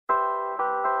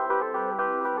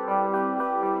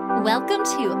Welcome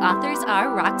to Authors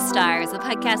Are Rock Stars, a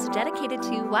podcast dedicated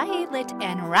to YA Lit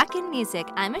and rockin' music.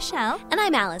 I'm Michelle. And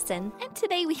I'm Allison. And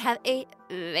today we have a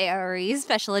very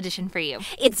special edition for you.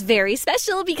 It's very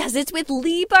special because it's with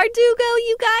Leigh Bardugo,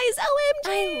 you guys.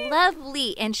 OMG! I love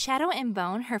Leigh, and Shadow and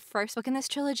Bone, her first book in this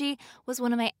trilogy, was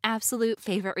one of my absolute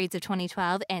favorite reads of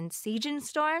 2012, and Siege and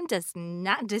Storm does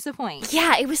not disappoint.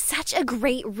 Yeah, it was such a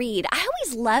great read. I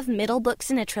always love middle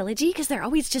books in a trilogy because they're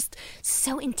always just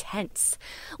so intense.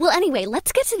 Well, anyway,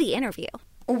 let's get to the interview.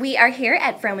 We are here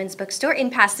at Vroman's Bookstore in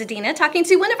Pasadena talking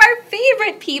to one of our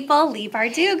favorite people, Leigh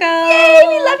Bardugo. Yay,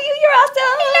 we love you, you're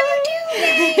awesome! We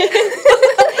love you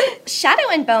too! Shadow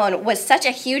and Bone was such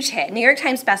a huge hit, New York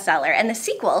Times bestseller, and the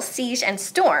sequel, Siege and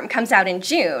Storm, comes out in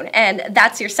June, and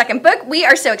that's your second book. We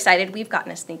are so excited. We've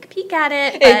gotten a sneak peek at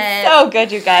it. It's so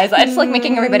good, you guys. I just like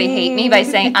making everybody hate me by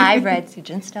saying, I've read Siege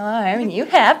and Storm, and you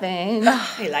haven't.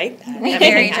 I like that. I'm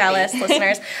very jealous,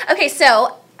 listeners. Okay,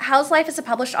 so how's life as a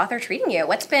published author treating you?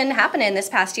 What's been happening this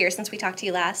past year since we talked to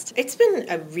you last? It's been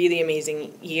a really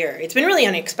amazing year. It's been really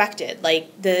unexpected.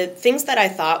 Like, the things that I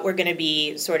thought were going to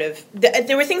be sort of...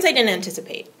 there were things I didn't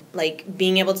anticipate. Like,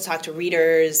 being able to talk to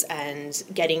readers and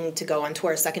getting to go on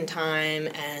tour a second time.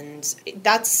 And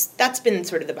that's been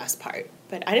sort of the best part.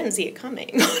 But I didn't see it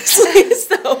coming, honestly.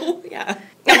 So, yeah.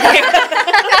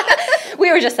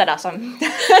 We were just that awesome.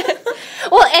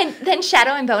 Well, and then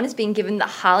Shadow and Bone is being given the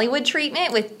Hollywood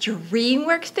treatment with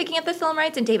DreamWorks picking up the film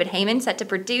rights and David Heyman set to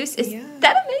produce. Is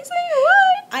that amazing?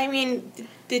 What? I mean,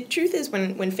 the truth is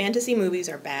when fantasy movies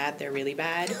are bad, they're really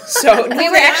bad. So we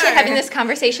were actually having this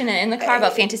conversation in the car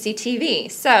about fantasy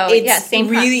TV. So, it's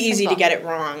really easy to get it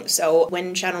wrong. So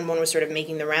when Shadow and Bone was sort of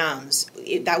making the rounds,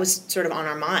 that was sort of on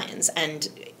our minds. And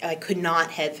I could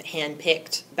not have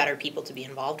handpicked better people to be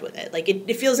involved with it. Like,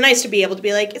 it feels nice to be able to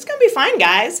be like, it's going to be fine,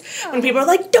 guys. Oh. When people are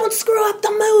like, don't screw up the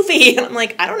movie. And I'm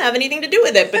like, I don't have anything to do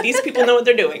with it, but these people know what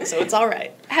they're doing, so it's all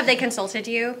right. Have they consulted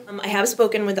you? I have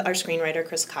spoken with our screenwriter,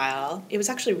 Chris Kyle. It was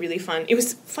actually really fun. It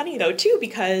was funny, though, too,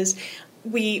 because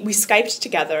we Skyped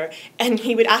together, and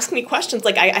he would ask me questions.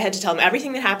 Like, I had to tell him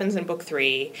everything that happens in book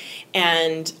 3,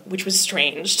 and which was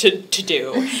strange to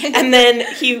do. And then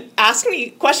he asked me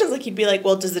questions, like, he'd be like,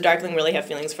 well, does the Darkling really have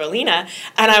feelings for Alina?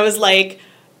 And I was like...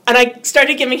 And I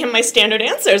started giving him my standard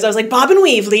answers. I was like, bob and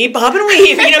weave, Leigh, bob and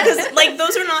weave. You know, because, like,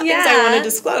 those are not things I want to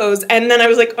disclose. And then I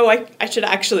was like, oh, I should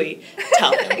actually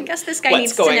tell him I guess this guy what's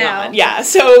needs going to know. on. Yeah,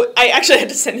 so I actually had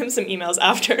to send him some emails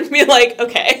after and be like,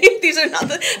 okay, these are not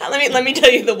the... Let me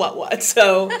tell you the what.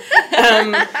 So,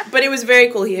 but it was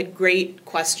very cool. He had great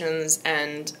questions.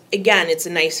 And, again, it's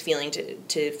a nice feeling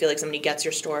to feel like somebody gets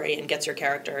your story and gets your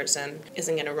characters and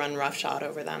isn't going to run roughshod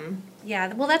over them.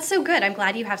 Yeah, well, that's so good. I'm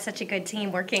glad you have such a good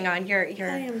team working on your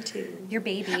I am too. Your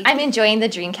baby. I'm enjoying the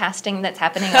dream casting that's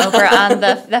happening over on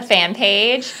the fan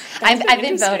page. I've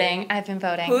been voting.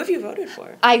 Who have you voted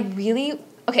for?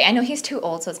 Okay, I know he's too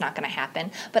old, so it's not going to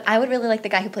happen. But I would really like the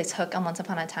guy who plays Hook on Once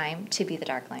Upon a Time to be the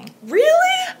Darkling.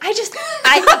 Really? I think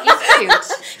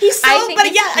he's cute.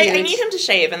 I need him to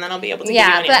shave, and then I'll be able to.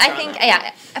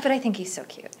 But I think he's so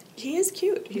cute. He is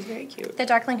cute. He's very cute. The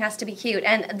Darkling has to be cute.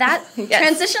 And that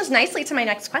transitions nicely to my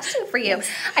next question for you. Yes.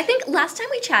 I think last time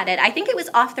we chatted, I think it was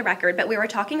off the record, but we were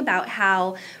talking about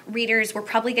how readers were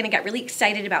probably going to get really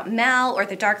excited about Mal or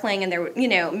the Darkling, and there were,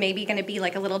 maybe going to be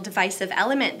like a little divisive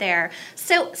element there.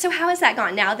 So how has that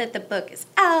gone now that the book is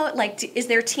out? Like, is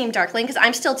there Team Darkling? Because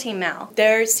I'm still Team Mal.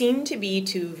 There seem to be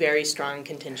two very strong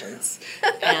contingents.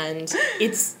 And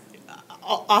it's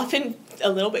often a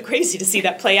little bit crazy to see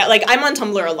that play out. Like, I'm on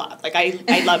Tumblr a lot. Like,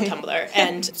 I love Tumblr.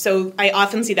 And so I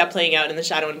often see that playing out in the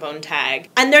Shadow and Bone tag.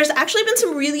 And there's actually been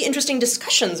some really interesting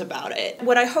discussions about it.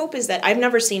 What I hope is that I've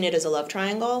never seen it as a love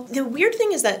triangle. The weird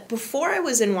thing is that before I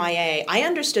was in YA, I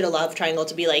understood a love triangle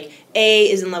to be like,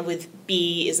 A is in love with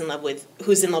B is in love with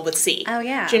who's in love with C. Oh,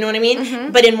 yeah. Do you know what I mean?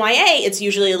 Mm-hmm. But in YA, it's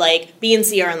usually like B and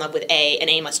C are in love with A, and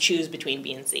A must choose between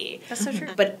B and C. That's so true.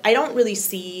 But I don't really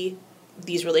see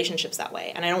these relationships that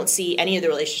way, and I don't see any of the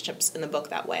relationships in the book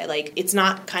that way. Like, it's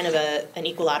not kind of an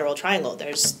equilateral triangle.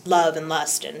 There's love and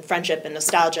lust and friendship and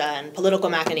nostalgia and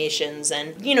political machinations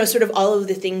and, sort of all of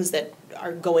the things that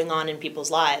are going on in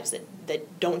people's lives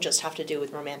that don't just have to do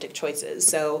with romantic choices.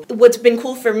 So what's been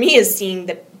cool for me is seeing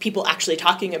that people actually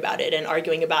talking about it and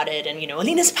arguing about it and,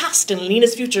 Alina's past and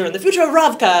Alina's future and the future of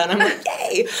Ravka, and I'm like,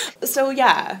 yay! So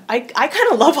yeah, I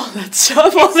kind of love all that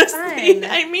stuff, honestly.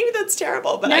 Maybe that's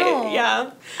terrible, but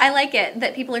I like it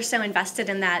that people are so invested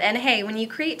in that. And hey, when you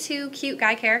create two cute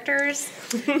guy characters,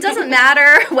 it doesn't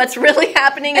matter what's really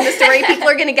happening in the story. People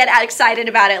are going to get excited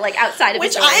about it, like outside of the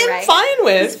story, Which I am fine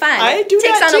with. It's fun. I I do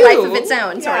takes that on too. a life of its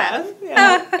own, sort of.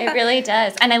 Yeah. It really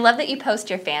does. And I love that you post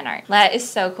your fan art. That is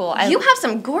so cool. You have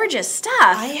some gorgeous stuff.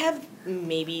 I have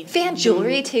maybe fan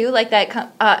jewelry too, like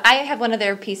that. I have one of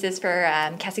their pieces for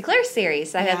Cassie Clare's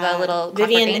series. I have a little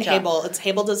Vivian angel. Hable. It's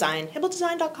Hable Design.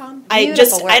 HableDesign.com.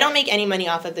 Beautiful work. I don't make any money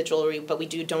off of the jewelry, but we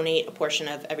do donate a portion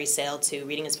of every sale to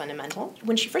Reading is Fundamental.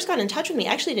 When she first got in touch with me,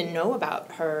 I actually didn't know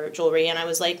about her jewelry, and I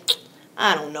was like,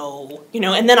 I don't know,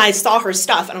 and then I saw her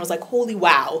stuff, and I was like, holy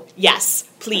wow, yes,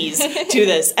 please do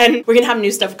this. And we're going to have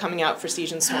new stuff coming out for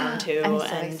Siege and Storm, too, I'm so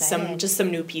and excited.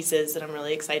 some new pieces that I'm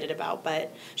really excited about,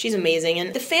 but she's amazing.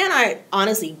 And the fan art,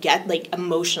 honestly,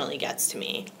 emotionally gets to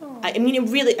me. I mean, it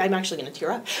really, I'm actually going to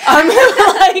tear up.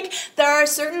 There are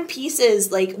certain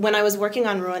pieces, like when I was working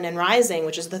on Ruin and Rising,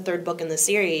 which is the third book in the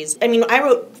series, I mean, I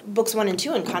wrote books 1 and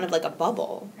 2 in kind of like a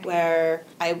bubble, where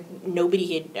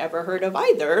nobody had ever heard of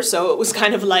either, so it was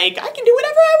kind of like, I can do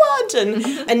whatever I want,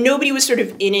 and nobody was sort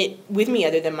of in it with me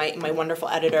other than my wonderful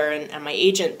editor and my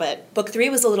agent. But book 3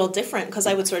 was a little different, because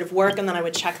I would sort of work and then I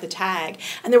would check the tag,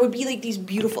 and there would be like these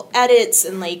beautiful edits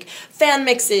and like fan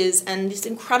mixes and this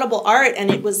incredible art,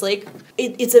 and it was like,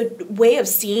 it's a way of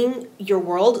seeing your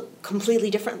world completely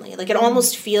differently. Like, it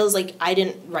almost feels like I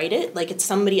didn't write it, like it's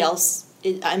somebody else.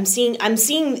 I'm seeing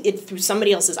it through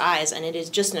somebody else's eyes, and it is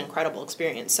just an incredible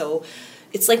experience. So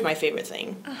it's like my favorite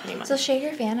thing. So share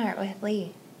your fan art with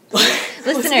Lee.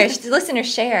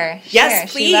 listeners, share.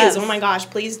 Yes, please. Oh my gosh,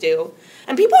 please do.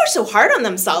 And people are so hard on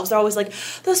themselves. They're always like,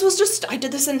 I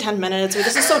did this in 10 minutes, or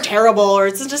this is so terrible, or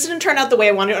it just didn't turn out the way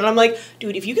I wanted. And I'm like,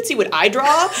 dude, if you could see what I draw,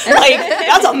 like,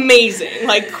 that's amazing.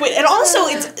 Like, quit. And also,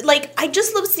 it's like, I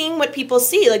just love seeing what people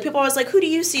see. Like, people are always like, who do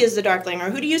you see as the Darkling,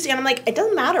 or who do you see? And I'm like, it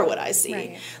doesn't matter what I see.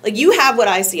 Right. Like, you have what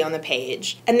I see on the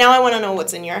page, and now I want to know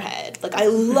what's in your head. Like, I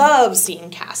love seeing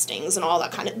castings and all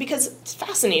that kind of, because it's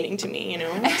fascinating to me,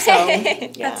 So, yeah.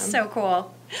 That's so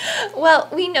cool. Well,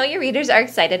 we know your readers are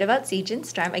excited about Siege and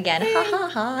Storm. Again,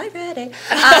 I read it.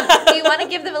 Do you want to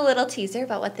give them a little teaser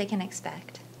about what they can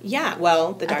expect? Yeah,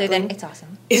 well, the Darkling... Other than, it's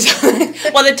awesome.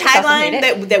 Well, the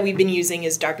tagline that we've been using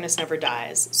is Darkness Never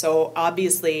Dies. So,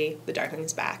 obviously, the Darkling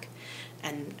is back.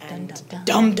 And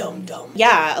dum.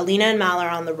 Yeah, Alina and Mal are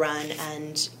on the run,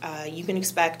 and you can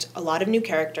expect a lot of new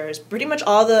characters. Pretty much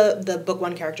all the book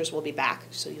 1 characters will be back,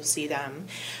 so you'll see them.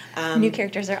 New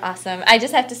characters are awesome. I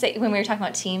just have to say, when we were talking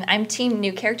about team, I'm team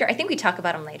new character. I think we talk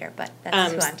about them later, but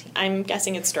that's who I'm team. I'm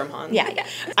guessing it's Sturmhond. Yeah.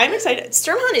 I'm excited.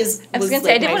 Sturmhond is... I was going to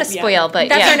say, I didn't want to spoil, but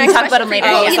that's our next talk about them later.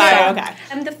 Oh, sorry, okay.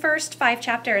 And the first 5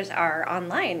 chapters are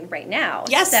online right now.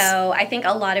 Yes. So I think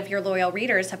a lot of your loyal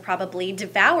readers have probably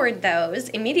devoured those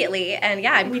immediately, and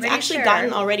We've actually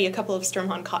gotten already a couple of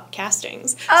Sturmhond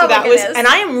castings. Oh, so that my goodness. And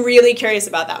I am really curious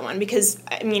about that one, because,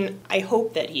 I mean, I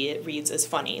hope that he reads as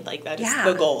funny. Like, that is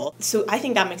the goal. So I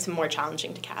think that makes him more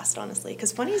challenging to cast, honestly,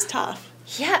 because funny is tough.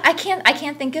 Yeah, I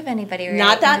can't think of anybody right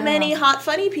Not that many hot,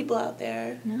 funny people out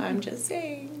there. No. I'm just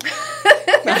saying.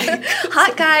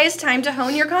 Hot guys, time to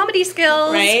hone your comedy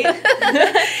skills. Right?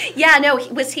 Yeah, no,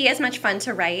 was he as much fun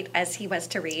to write as he was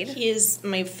to read? He is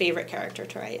my favorite character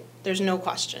to write. There's no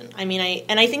question. I mean,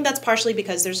 I think that's partially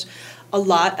because there's a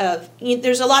lot of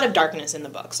darkness in the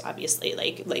books, obviously,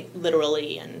 like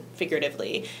literally and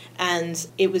figuratively. And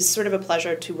it was sort of a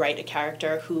pleasure to write a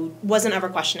character who wasn't ever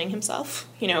questioning himself.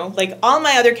 Like, all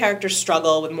my other characters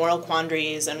struggle with moral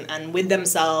quandaries and with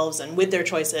themselves and with their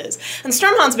choices. And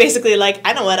Sturmhond's basically like,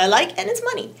 I know what I like, and it's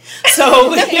money.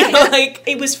 So,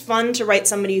 it was fun to write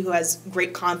somebody who has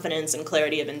great confidence and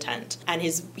clarity of intent. And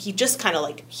he just kind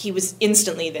of he was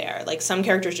instantly there. Like, some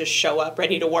characters just show up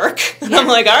ready to work. And I'm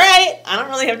like, all right, I don't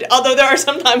really have to. Although there are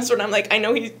some times when I'm like, I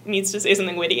know he needs to say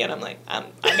something witty, and I'm like, I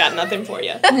got nothing for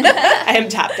you. I am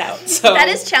tapped out. So that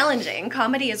is challenging.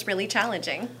 Comedy is really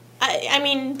challenging. I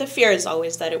mean, the fear is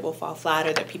always that it will fall flat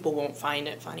or that people won't find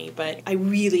it funny, but I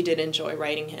really did enjoy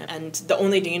writing him. And the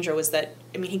only danger was that,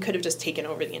 he could have just taken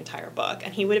over the entire book,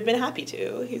 and he would have been happy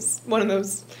to. He's one of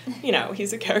those,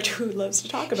 he's a character who loves to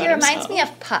talk about himself. He reminds me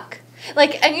of Puck.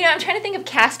 I'm trying to think of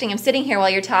casting. I'm sitting here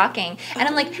while you're talking, and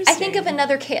I'm like, I think of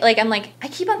another I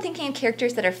keep on thinking of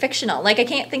characters that are fictional. Like, I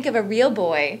can't think of a real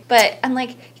boy, but I'm like,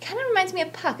 he kind of reminds me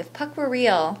of Puck. If Puck were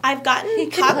real, I've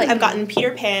gotten Puck. I've gotten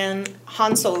Peter Pan,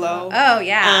 Han Solo. Oh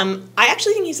yeah. I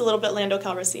actually think he's a little bit Lando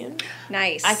Calrissian.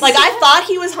 Nice. I thought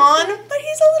he was Han, but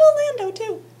he's a little Lando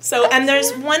too. So, and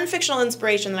there's one fictional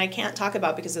inspiration that I can't talk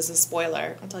about because it's a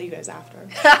spoiler. I'll tell you guys after.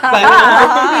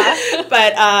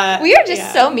 But we are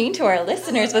just so mean to our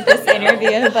listeners with this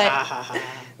interview. But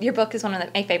your book is one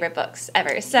of my favorite books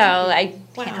ever, so I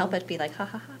can't help but be like, ha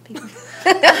ha ha, people.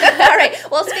 All right.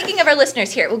 Well, speaking of our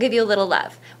listeners here, we'll give you a little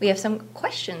love. We have some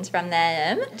questions from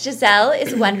them. Giselle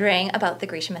is wondering about the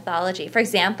Grecian mythology. For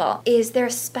example, is there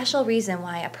a special reason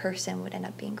why a person would end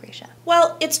up being Grisha?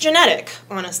 Well, it's genetic,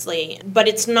 honestly, but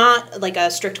it's not like a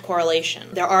strict correlation.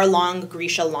 There are long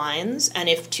Grisha lines, and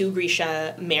if two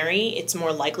Grisha marry, it's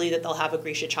more likely that they'll have a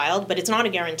Grisha child, but it's not a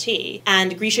guarantee.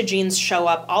 And Grisha genes show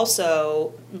up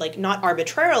also, like, not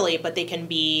arbitrarily, but they can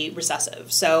be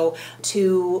recessive. So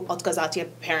two Otkazatia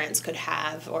parents could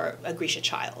have or a Grisha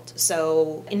child.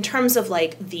 So in terms of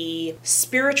like the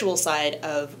spiritual side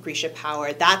of Grisha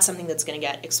power, that's something that's going to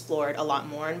get explored a lot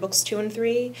more in books 2 and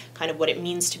 3, kind of what it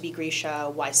means to be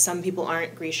Grisha, why some people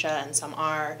aren't Grisha and some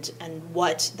are, and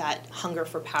what that hunger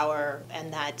for power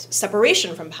and that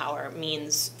separation from power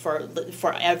means for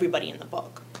everybody in the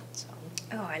book. So.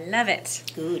 Oh, I love it.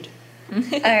 Good.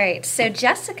 All right, so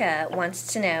Jessica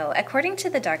wants to know, according to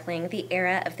the Darkling, the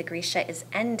era of the Grisha is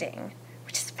ending,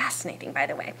 which is fascinating, by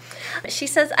the way. She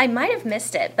says, I might have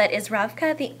missed it, but is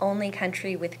Ravka the only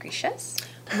country with Grishas?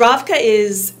 Ravka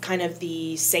is kind of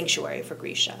the sanctuary for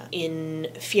Grisha. In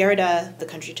Fjerda, the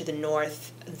country to the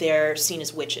north, they're seen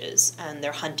as witches, and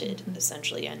they're hunted,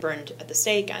 essentially, and burned at the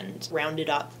stake and rounded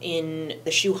up. In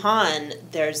the Shuhan,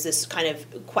 there's this kind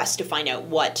of quest to find out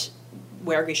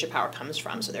where Grisha power comes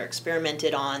from. So they're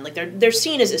experimented on. Like they're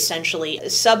seen as essentially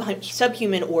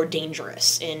subhuman or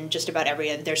dangerous in just about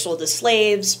every. They're sold as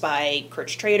slaves by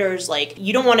Kerch traders. Like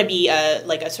you don't want to be a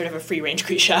sort of a free range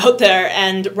Grisha out there.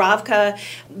 And Ravka,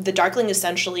 the Darkling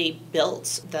essentially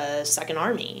built the Second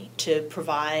Army to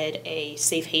provide a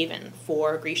safe haven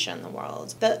for Grisha in the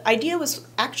world. The idea was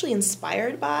actually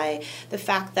inspired by the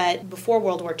fact that before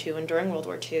World War II and during World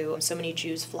War II, so many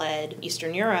Jews fled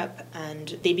Eastern Europe,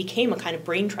 and they became a kind of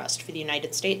brain trust for the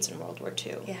United States in World War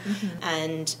II. Yeah.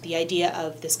 And the idea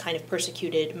of this kind of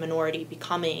persecuted minority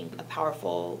becoming a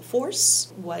powerful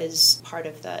force was part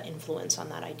of the influence on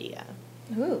that idea.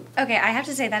 Ooh. Okay, I have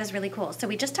to say that is really cool. So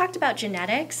we just talked about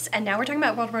genetics, and now we're talking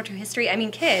about World War II history. I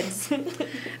mean, kids,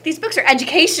 these books are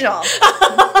educational.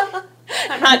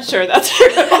 I'm not sure that's true.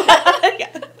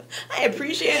 I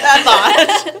appreciate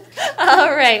that thought.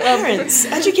 All right. Well, parents,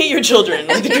 educate your children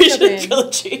with the Grisha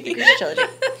trilogy.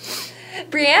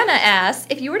 Brianna asks,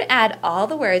 if you were to add all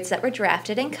the words that were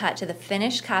drafted and cut to the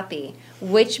finished copy,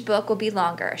 which book will be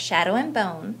longer, Shadow and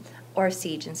Bone or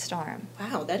Siege and Storm?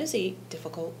 Wow, that is a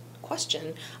difficult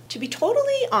question. To be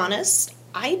totally honest,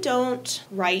 I don't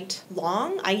write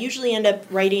long. I usually end up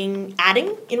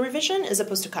adding in revision as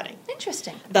opposed to cutting.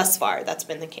 Interesting. Thus far, that's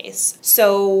been the case.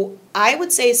 So I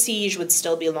would say Siege would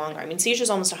still be longer. I mean, Siege is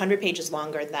almost 100 pages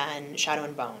longer than Shadow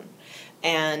and Bone.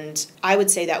 And I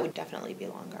would say that would definitely be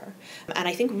longer. And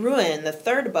I think Ruin, the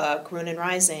third book, Ruin and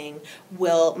Rising,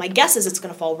 my guess is it's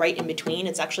going to fall right in between.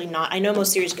 It's actually not, I know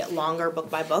most series get longer book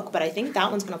by book, but I think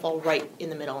that one's going to fall right in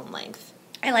the middle in length.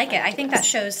 I like it. I think that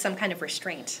shows some kind of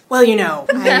restraint. Well, you know,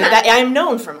 I'm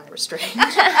known for my restraint.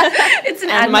 It's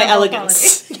an and my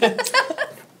elegance.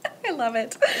 I love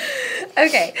it.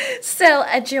 Okay, so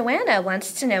Joanna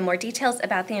wants to know more details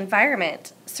about the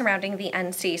environment surrounding the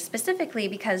Unsea, specifically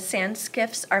because sand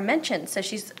skiffs are mentioned. So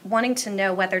she's wanting to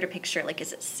know whether to picture, like,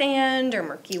 is it sand or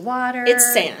murky water?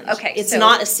 It's sand. Okay. It's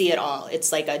not a sea at all.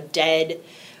 It's like a dead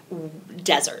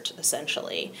desert,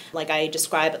 essentially. Like I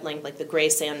describe at length, like the gray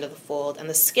sand of the fold, and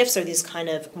the skiffs are these kind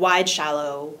of wide,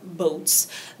 shallow boats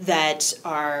that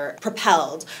are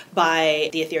propelled by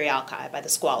the Etherealkai, by the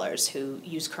squallers who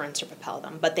use currents to propel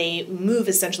them. But they move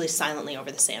essentially silently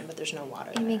over the sand, but there's no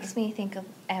water there. It makes me think of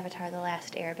Avatar: The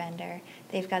Last Airbender.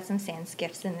 They've got some sand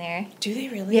skiffs in there. Do they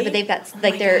really? Yeah, but they've got,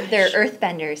 they're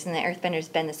earthbenders, and the earthbenders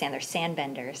bend the sand. They're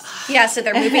sandbenders. Yeah, so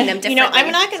they're moving them differently. You know,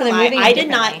 I'm not going to lie. I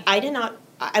did not.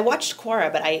 I watched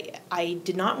Korra, but I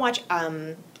did not watch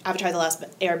Avatar: The Last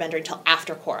Airbender until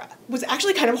after Korra. Was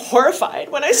actually kind of horrified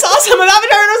when I saw some of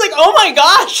Avatar, and I was like, oh my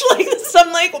gosh,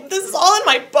 like this is all in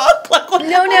my book. Like,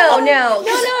 No.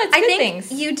 It's I good think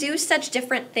things. you do such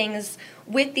different things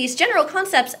with these general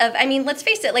concepts of, I mean, let's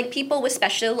face it, like people with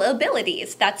special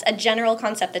abilities. That's a general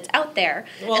concept that's out there.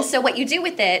 Well, and so what you do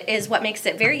with it is what makes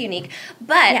it very unique.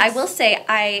 But Yes. I will say,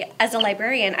 as a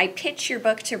librarian, I pitch your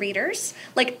book to readers.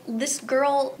 Like, this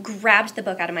girl grabbed the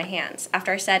book out of my hands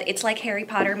after I said, it's like Harry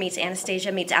Potter meets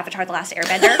Anastasia meets Avatar: The Last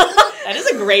Airbender. that is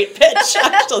a great pitch,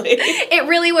 actually. It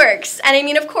really works. And I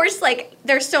mean, of course, like,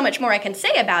 there's so much more I can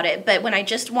say about it, but when I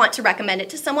just want to recommend it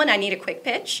to someone, I need a quick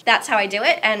pitch. That's how I do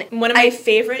it. And one of my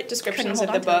favorite descriptions hold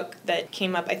of the on to it. book that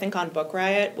came up, I think, on Book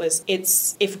Riot was,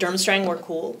 it's if Durmstrang were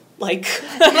cool. Like,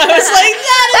 and I was like,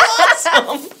 that is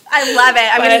awesome. I love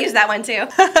it. I'm going to use that one too.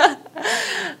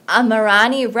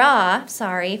 Amarani Ra,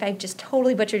 sorry if I just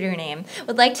totally butchered your name,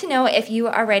 would like to know if you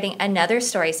are writing another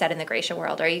story set in the Gracia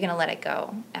world, or are you going to let it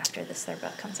go after this third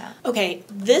book comes out? Okay,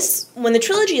 when the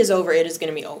trilogy is over, it is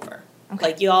going to be over. Okay.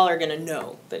 Like, y'all are going to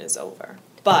know that it's over.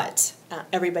 But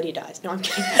everybody dies. No, I'm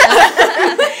kidding.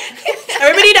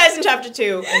 Everybody dies in chapter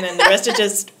 2, and then the rest are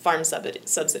just farm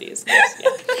subsidies. Yes,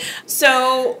 yeah.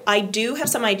 So I do have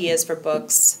some ideas for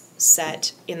books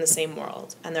set in the same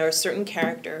world, and there are certain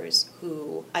characters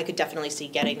who I could definitely see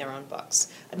getting their own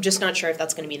books. I'm just not sure if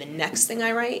that's going to be the next thing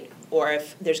I write, or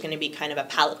if there's going to be kind of a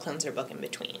palate cleanser book in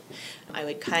between. I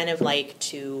would kind of like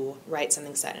to write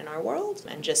something set in our world,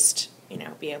 and just,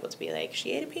 be able to be like,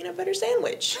 she ate a peanut butter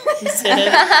sandwich instead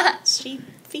of she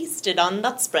feasted on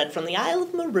nut spread from the Isle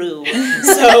of Maru.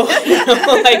 So,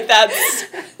 like that's,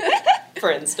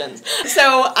 for instance.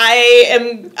 So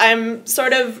I'm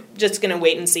sort of just going to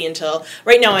wait and see until,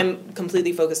 right now I'm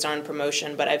completely focused on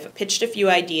promotion, but I've pitched a few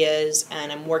ideas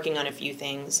and I'm working on a few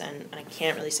things, and I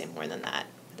can't really say more than that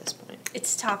at this point.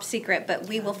 It's top secret, but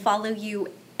we will follow you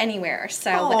anywhere,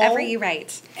 so whatever you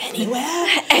write. Anywhere.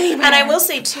 And I will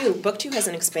say, too, Book 2 has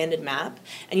an expanded map,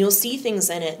 and you'll see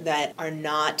things in it that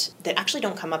actually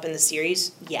don't come up in the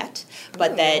series yet,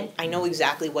 but that I know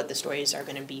exactly what the stories are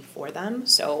going to be for them.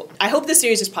 So I hope the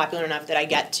series is popular enough that I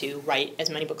get to write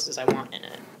as many books as I want in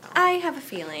it. I have a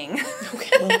feeling. Okay,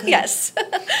 well, good. Yes.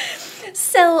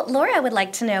 So Laura would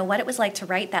like to know what it was like to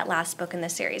write that last book in the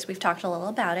series. We've talked a little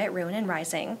about it, Ruin and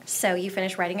Rising. So you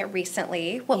finished writing it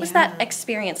recently. What was that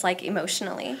experience like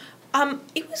emotionally?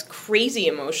 It was crazy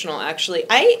emotional, actually.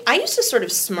 I used to sort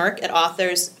of smirk at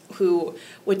authors who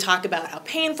would talk about how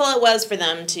painful it was for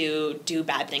them to do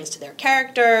bad things to their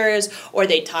characters, or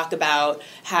they'd talk about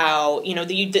how,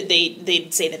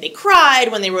 they'd say that they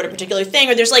cried when they wrote a particular thing,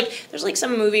 or there's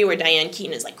some movie where Diane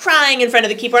Keaton is like crying in front of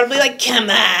the keyboard. I'd be like, come on.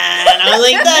 I was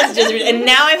like, that's just, and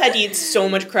now I've had to eat so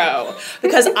much crow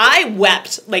because I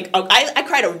wept, I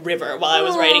cried a river while I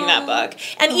was writing that book.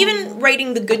 And even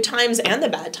writing the good times and the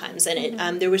bad times in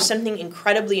it, there was something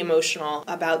incredibly emotional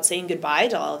about saying goodbye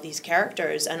to all of these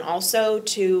characters, and also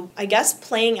to, I guess,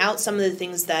 playing out some of the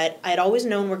things that I had always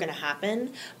known were going to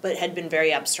happen, but had been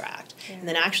very abstract. Yeah. And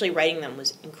then actually writing them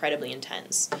was incredibly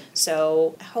intense.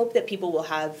 So I hope that people will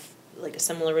have a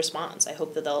similar response. I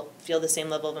hope that they'll feel the same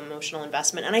level of emotional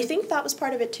investment. And I think that was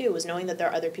part of it too, was knowing that there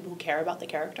are other people who care about the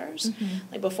characters.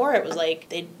 Mm-hmm. Before, it was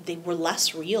they were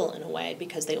less real in a way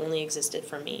because they only existed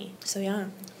for me. So yeah.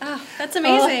 Oh, that's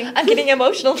amazing. I'm getting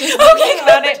emotional just thinking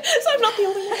about it. So I'm not the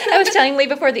only one. I was telling Lee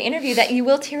before the interview that you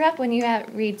will tear up when you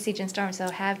read Siege and Storm,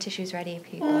 so have tissues ready,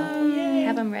 people.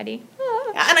 Have them ready.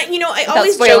 And I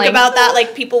always joke about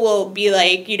that. People will be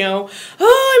like, I'm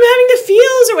having the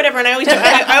feels or whatever. And I always,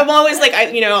 I'm always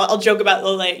I'll joke about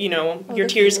your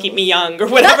tears keep me young or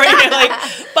whatever.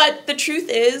 But the truth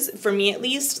is, for me at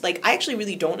least, I actually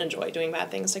really don't enjoy doing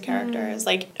bad things to characters.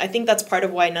 I think that's part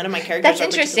of why none of my characters. That's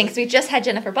interesting because we just had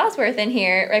Jennifer Bosworth in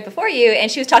here right before you, and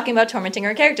she was talking about tormenting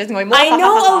her characters and going. I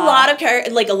know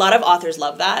a lot of authors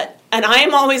love that. And I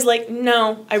am always like,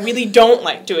 no, I really don't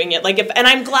like doing it. And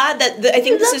I'm glad that I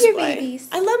think this is why babies.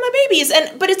 I love my babies.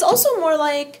 But it's also more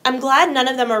I'm glad none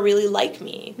of them are really like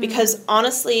me, because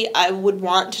honestly, I would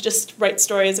want to just write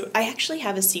stories. I actually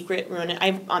have a secret Ruin.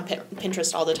 I'm on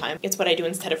Pinterest all the time. It's what I do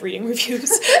instead of reading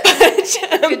reviews. But,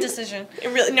 good decision.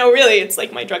 Really, it's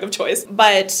my drug of choice.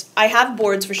 But I have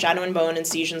boards for Shadow and Bone and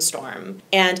Siege and Storm,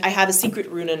 and I have a secret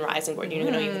Ruin and Rising board.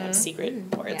 You know, you can have secret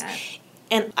boards. Yeah.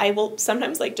 And I will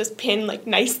sometimes just pin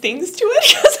nice things to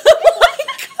it because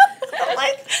I'm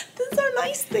like, these are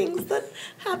nice things that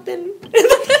happen.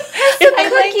 I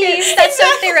like it. That's so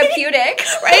therapeutic,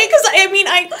 right? Because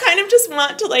I kind of just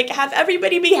want to have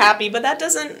everybody be happy, but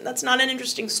that's not an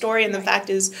interesting story. And the fact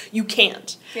is, you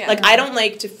can't. Yeah. I don't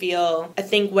like to feel. I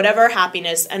think whatever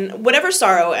happiness and whatever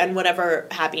sorrow and whatever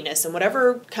happiness and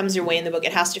whatever comes your way in the book,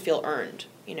 it has to feel earned.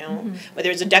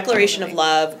 Whether it's a declaration of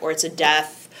love or it's a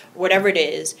death. Whatever it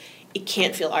is, it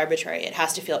can't feel arbitrary. It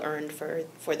has to feel earned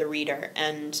for the reader.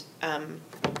 And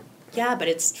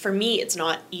but for me, it's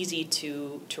not easy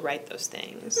to write those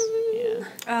things.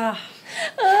 Yeah.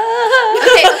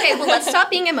 Okay, well, let's stop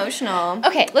being emotional.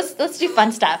 Okay, let's do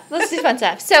fun stuff.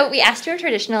 So we asked you a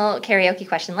traditional karaoke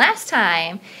question last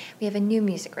time. We have a new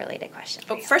music-related question.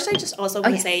 First, I just also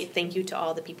want to say thank you to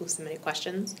all the people who submitted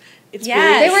questions.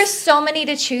 There were so many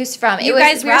to choose from. You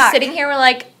guys we were sitting here, we're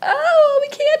like, we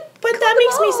can't. But that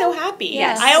makes me so happy.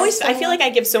 Yes. I feel like I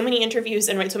give so many interviews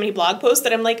and write so many blog posts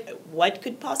that I'm like, what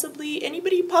could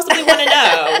anybody possibly want to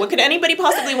know? What could anybody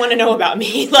possibly want to know about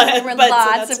me? There were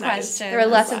lots of questions. There were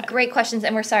lots of great questions,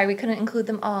 and we're sorry we couldn't include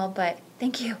them all, but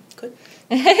Thank you. Good.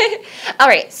 All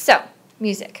right, so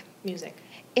music. Music.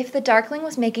 If the Darkling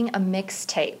was making a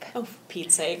mixtape Oh, for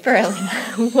Pete's sake. for Elena,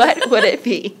 what would it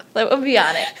be? What would be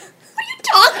on it?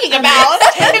 Talking about?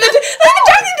 The Darkling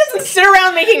doesn't sit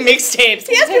around making mixtapes.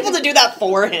 He has people to do that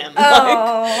for him.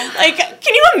 Oh. Like,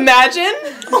 can you imagine?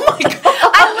 Oh my god.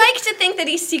 I like to think that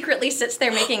he secretly sits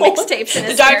there making mixtapes in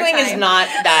his The spare Darkling time. is not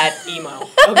that emo,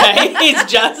 okay? He's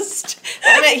just,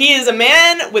 he is a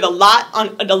man with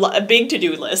a big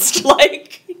to-do list.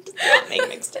 Like, he does not make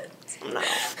mixtapes. No.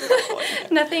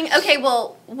 Nothing. Okay,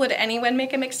 well, would anyone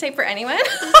make a mixtape for anyone?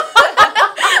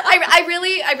 I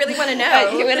really want to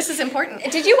know. This is important.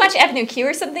 Did you watch Avenue Q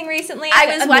or something recently?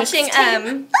 I was watching.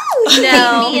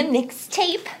 No, a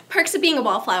mixtape. Perks of Being a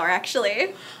Wallflower,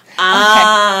 actually.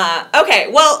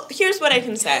 Okay. Well, here's what I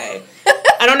can say.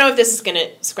 I don't know if this is going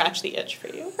to scratch the itch for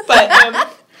you, but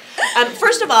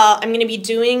first of all, I'm going to be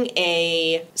doing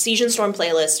a Siege and Storm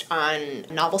playlist on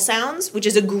novel sounds, which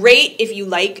is a great, if you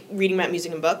like reading about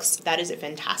music and books, that is a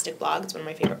fantastic blog. It's one of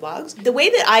my favorite blogs. The way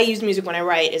that I use music when I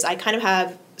write is I kind of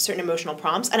have certain emotional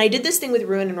prompts, and I did this thing with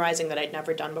Ruin and Rising that I'd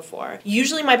never done before.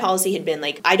 Usually my policy had been,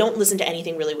 like, I don't listen to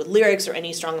anything really with lyrics or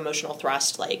any strong emotional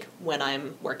thrust, like, when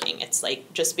I'm working. It's,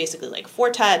 like, just basically, like,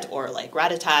 Fortet or, like,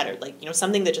 Rat-a-tat or, like, you know,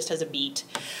 something that just has a beat.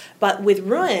 But with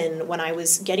Ruin, when I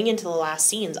was getting into the last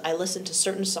scenes, I listened to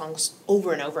certain songs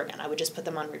over and over again. I would just put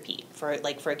them on repeat for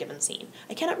a given scene.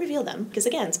 I cannot reveal them, because,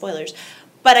 again, spoilers.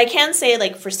 But I can say,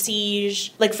 like, for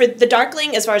Siege, like, for the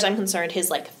Darkling, as far as I'm concerned,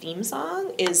 his, like, theme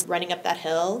song is Running Up That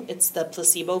Hill. It's the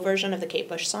placebo version of the Kate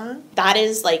Bush song. That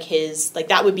is, like, his, like,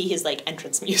 that would be his, like,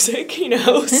 entrance music, you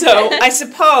know? So I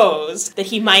suppose that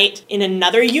he might, in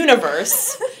another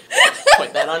universe,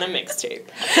 put that on a mixtape.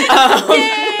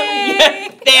 Yeah,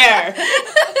 there.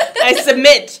 I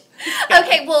submit.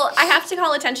 Okay, well, I have to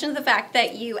call attention to the fact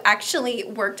that you actually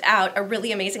worked out a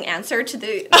really amazing answer to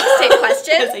the mixtape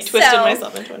question. Because I twisted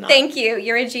myself into a knot. Thank you.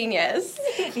 You're a genius.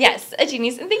 Yes, a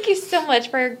genius. And thank you so much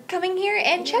for coming here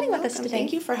and chatting with us today.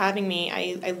 Thank you for having me.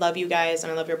 I love you guys,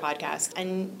 and I love your podcast.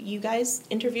 And you guys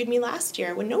interviewed me last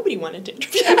year when nobody wanted to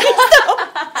interview me.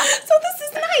 So this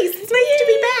is nice. It's nice to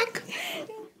be back.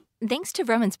 Thanks to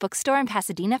Vroman's Bookstore in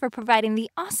Pasadena for providing the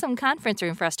awesome conference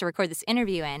room for us to record this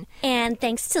interview in. And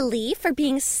thanks to Lee for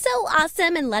being so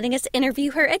awesome and letting us interview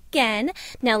her again.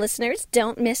 Now, listeners,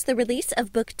 don't miss the release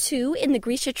of Book 2 in the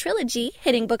Grisha trilogy,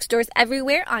 hitting bookstores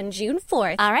everywhere on June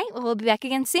 4th. All right, well, we'll be back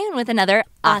again soon with another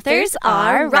Authors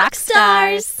Are Rock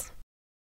Stars.